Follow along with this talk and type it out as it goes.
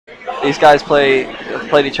these guys played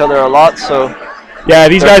each other a lot, so yeah,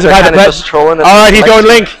 these guys have had to play. All right, he's going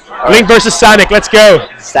Link. Right. Link versus Sonic. Let's go.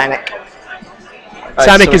 Sonic. Right,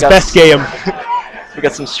 Sonic so is best game. We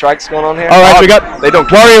got some strikes going on here. All right, we got. They don't.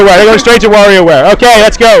 WarioWare. They're going straight to WarioWare. Okay,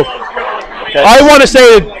 let's go. Okay. I want to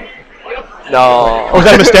say. No. Was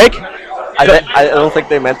that a mistake? I don't think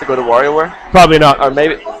they meant to go to WarioWare. Probably not. Or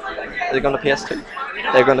maybe. Are they going to PS2?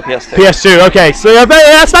 They're going to PS2. PS2. Okay, so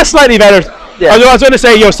that's slightly better. Yeah. I was going to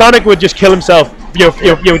say, Sonic would just kill himself.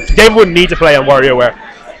 David wouldn't need to play on WarioWare.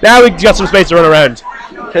 Now we got some space to run around.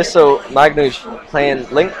 Okay, so Magnu's playing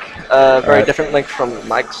Link. Very different Link from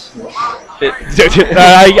Mike's.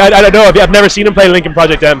 I don't know. I've never seen him play Link in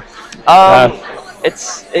Project M.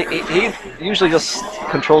 He usually just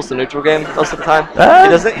controls the neutral game most of the time. He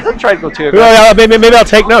doesn't try to go too aggressive. Well, maybe I'll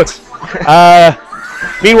take notes.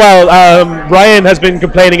 Meanwhile, Ryan has been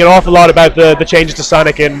complaining an awful lot about the changes to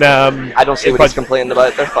Sonic in. I don't see what he's complaining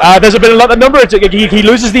about. They're fine. There's been a number. He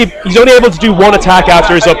loses he's only able to do one attack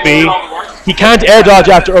after his up B. He can't air dodge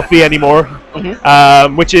after up B anymore,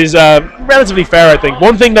 which is relatively fair, I think.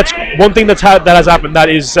 One thing that has happened that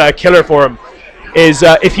is killer for him is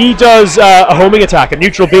if he does a homing attack, a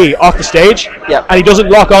neutral B, off the stage, and he doesn't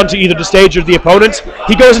lock onto either the stage or the opponent,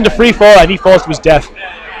 he goes into free fall and he falls to his death.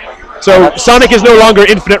 So Sonic is no longer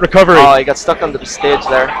infinite recovery. Oh, he got stuck on the stage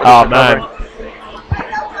there. Oh man.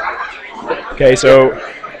 Okay, so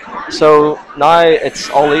now it's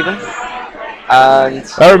all even, and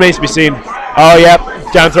that remains to be seen. Oh yeah,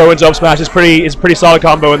 down throw and up smash is pretty solid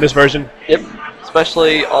combo in this version. Yep,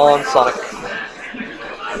 especially on Sonic.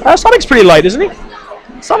 Sonic's pretty light, isn't he?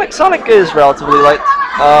 Sonic is relatively light.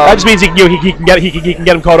 That just means he can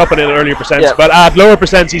get him caught up in an earlier percents, but at lower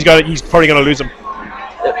percents he's probably going to lose him.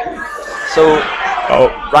 Yep. So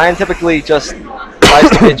Ryan typically just tries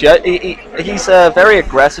to pitch out. He's a very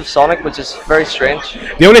aggressive Sonic, which is very strange.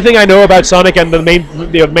 The only thing I know about Sonic, and the main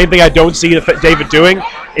thing I don't see David doing,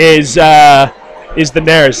 is the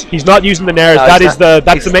nairs. He's not using the nairs. No,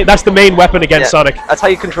 that's the main weapon against Sonic. That's how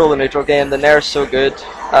you control the neutral game. The nair's so good.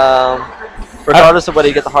 Regardless of whether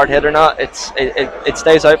you get the hard hit or not, it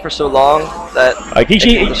stays out for so long that he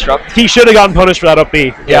should have gotten punished for that up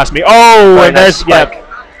B. If you ask me. Oh, and there's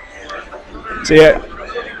So yeah,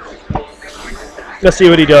 let's see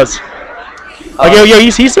what he does.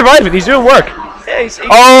 He's surviving. He's doing work. Yeah,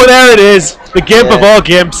 oh, there it is. The gimp of all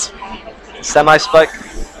gimps. Semi spike.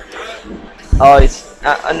 Oh, it's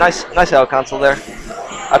a nice L cancel there.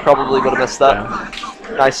 I probably would have missed that.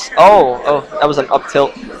 Yeah. Nice. Oh, that was an up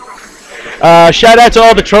tilt. Shout out to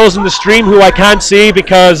all the trolls in the stream who I can't see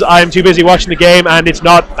because I'm too busy watching the game and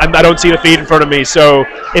I don't see the feed in front of me. So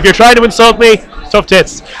if you're trying to insult me, tough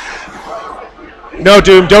tits. No,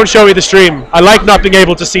 Doom, don't show me the stream. I like not being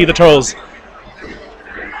able to see the trolls.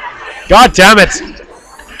 God damn it!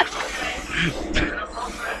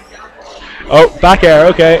 Oh, back air.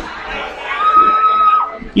 Okay.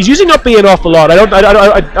 He's using up B an awful lot.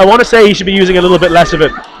 I want to say he should be using a little bit less of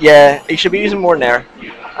it. Yeah, he should be using more nair.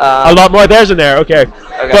 A lot more. There's a nair. Okay.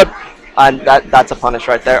 And that's a punish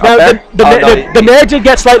right there. Now, the nair did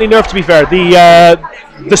get slightly nerfed, to be fair.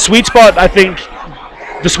 The sweet spot, I think.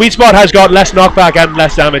 The sweet spot has got less knockback and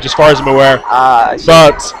less damage, as far as I'm aware.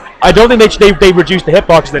 But I don't think they reduced the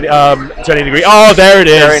hitbox to any degree. Oh, there it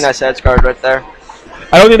is. Very nice edge guard right there.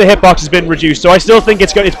 I don't think the hitbox has been reduced, so I still think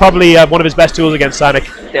it's probably one of his best tools against Sonic.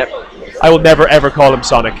 Yep. I will never ever call him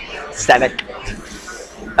Sonic. Sonic.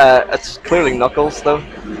 It's clearly Knuckles though.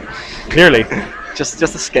 Clearly.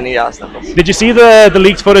 just a skinny ass Knuckles. Did you see the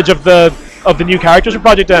leaked footage of the new characters for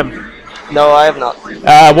Project M? No, I have not.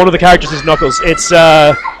 One of the characters is Knuckles.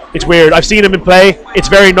 It's weird. I've seen him in play. It's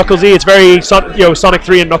very Knucklesy. It's very Sonic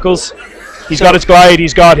 3 and Knuckles. He's got his glide.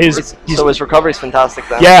 He's got his. So his recovery's fantastic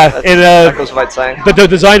then. Yeah, that goes without saying. The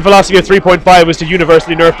design philosophy of 3.5 was to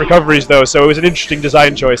universally nerf recoveries, though, so it was an interesting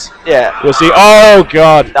design choice. Yeah. We'll see. Oh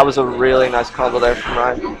god. That was a really nice combo there from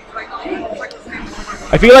Ryan.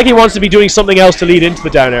 I feel like he wants to be doing something else to lead into the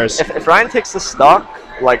down airs. If Ryan takes the stock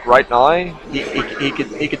like right now, he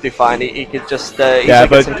could do fine. He could just get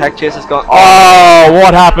some tech chases going. Oh,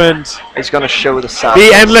 what happened? He's gonna show the sound.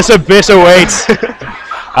 The endless abyss awaits.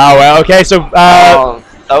 Oh well, okay, so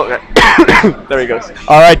okay. There he goes.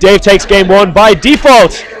 Alright, Dave takes game 1 by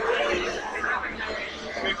default.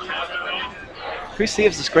 Who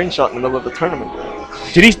saves the screenshot in the middle of the tournament?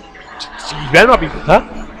 Did he? He better not be. Huh?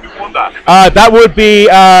 Won that? That would be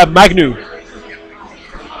Magnu.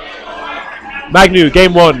 Magnu,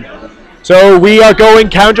 game 1. So we are going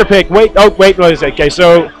counter pick. Wait, no, okay,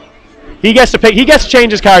 so he gets to pick. He gets to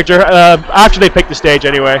change his character after they pick the stage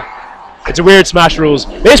anyway. It's a weird Smash rules.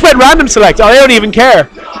 They just went random select. Oh, they don't even care.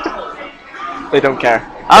 They don't care.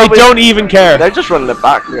 They don't even care. They're just running it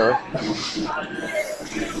back, really.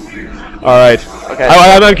 All right. Okay.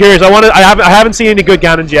 I'm curious. I haven't seen any good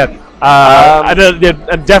Ganons yet.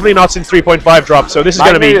 And definitely not since 3.5 dropped. So this is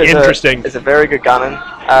going to be interesting. It's a very good Ganon.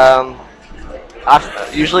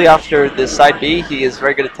 Usually after the side B, he is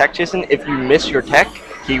very good at tech chasing. If you miss your tech,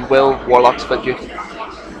 he will Warlock split you,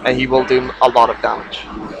 and he will do a lot of damage.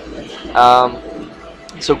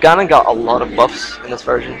 So Ganon got a lot of buffs in this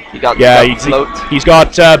version. He got float. He's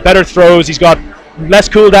got better throws. He's got less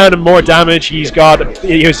cooldown and more damage. He's got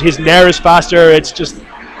his nair is faster. It's just.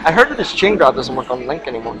 I heard that his chain grab doesn't work on Link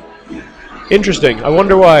anymore. Interesting. I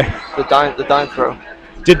wonder why. The down throw.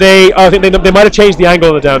 Did they? I think they might have changed the angle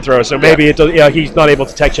of the down throw, so maybe it does, he's not able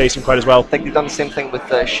to tech chase him quite as well. I think they've done the same thing with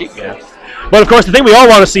Sheep. Yeah. But of course, the thing we all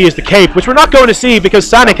want to see is the cape, which we're not going to see because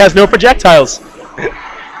Sonic has no projectiles.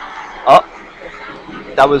 Oh,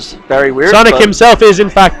 that was very weird. Sonic himself is in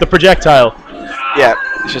fact the projectile. Yeah,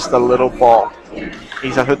 he's just a little ball.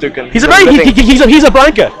 He's a Hadouken. He's a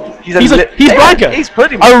Blanca. He's Blanca. He's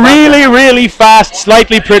pretty much really, really fast,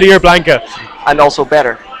 slightly prettier Blanca. And also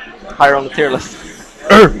better. Higher on the tier list.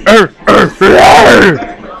 That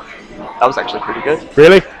was actually pretty good.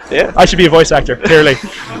 Really? Yeah. I should be a voice actor, clearly.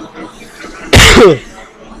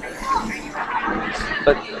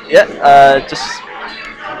 But yeah, just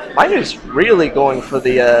Magnu's really going for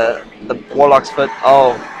the Warlock's foot.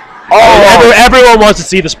 Everyone wants to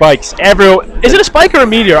see the spikes. Is it a spike or a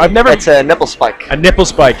meteor? I've never. It's a nipple spike. A nipple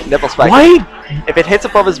spike. Nipple spike. Why? If it hits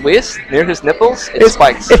above his waist, near his nipples, it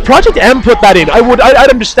spikes. If Project M put that in, I'd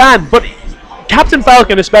understand. But Captain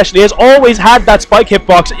Falcon especially has always had that spike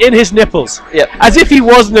hitbox in his nipples. Yep. As if he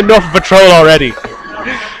wasn't enough of a troll already.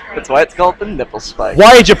 That's why it's called the nipple spike.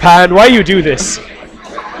 Why Japan? Why you do this?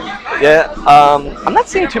 Yeah. I'm not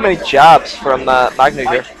seeing too many jabs from Magnu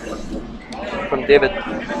here. From David.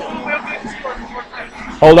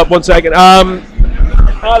 Hold up 1 second. Leave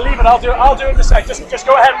it. I'll do it in a sec. Just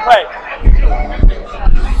go ahead and play.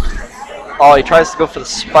 Oh, he tries to go for the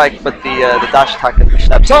spike, but the dash attack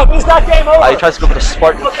intercepts. So is that game over? He tries to go for the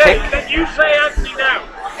Spartan kick. Then you play Anthony now.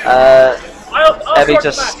 Evie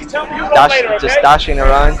just dashing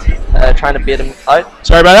around, trying to bait him out.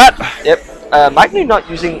 Sorry about that. Yep. Magnu not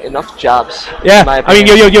using enough jabs. Yeah. I mean,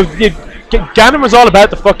 Ganon was all about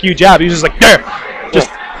the fuck you jab. He was just like, there, just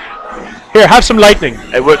here, have some lightning.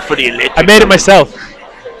 I work for the elite. I made it myself.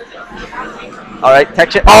 All right, tech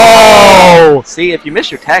chip. Oh! See, if you miss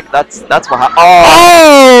your tech, that's what happens.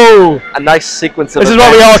 Oh! A nice sequence of This is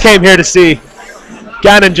what we all came here to see.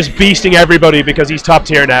 Ganon just beasting everybody because he's top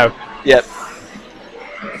tier now. Yep.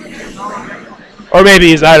 Or maybe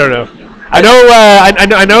he's, I don't know. I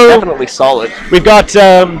know. Definitely solid. We've got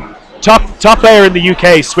top player in the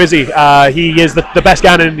UK, Swizzy. He is the best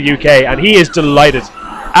Ganon in the UK, and he is delighted.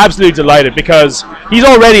 Absolutely delighted because he's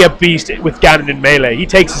already a beast with Ganon in Melee. He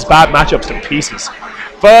takes his bad matchups to pieces.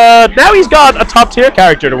 But now he's got a top tier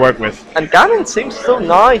character to work with. And Ganon seems so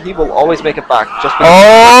now he will always make it back.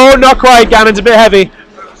 Not quite. Ganon's a bit heavy.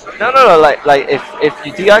 No. Like if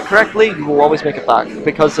you DI correctly, you will always make it back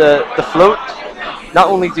because the float. Not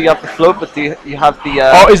only do you have the float, but you have the.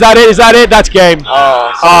 Is that it? Is that it? That's game.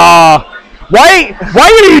 Why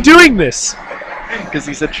are you doing this? Because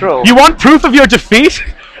he's a troll. You want proof of your defeat?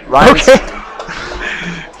 Ryan. Okay.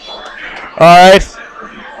 Alright.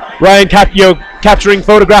 Ryan capturing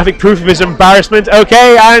photographic proof of his embarrassment.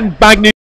 Okay, and Magnu.